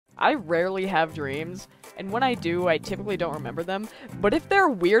I rarely have dreams, and when I do, I typically don't remember them, but if they're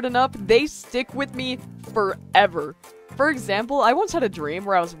weird enough, they stick with me forever. For example, I once had a dream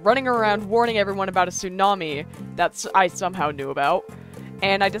where I was running around warning everyone about a tsunami that I somehow knew about,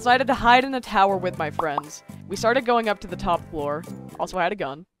 and I decided to hide in a tower with my friends. We started going up to the top floor. Also, I had a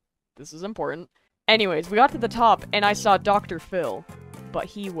gun. This is important. Anyways, we got to the top, and I saw Dr. Phil. But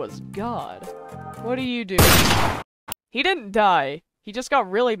he was God. What do you do? He didn't die. He just got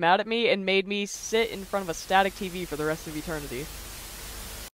really mad at me and made me sit in front of a static TV for the rest of eternity.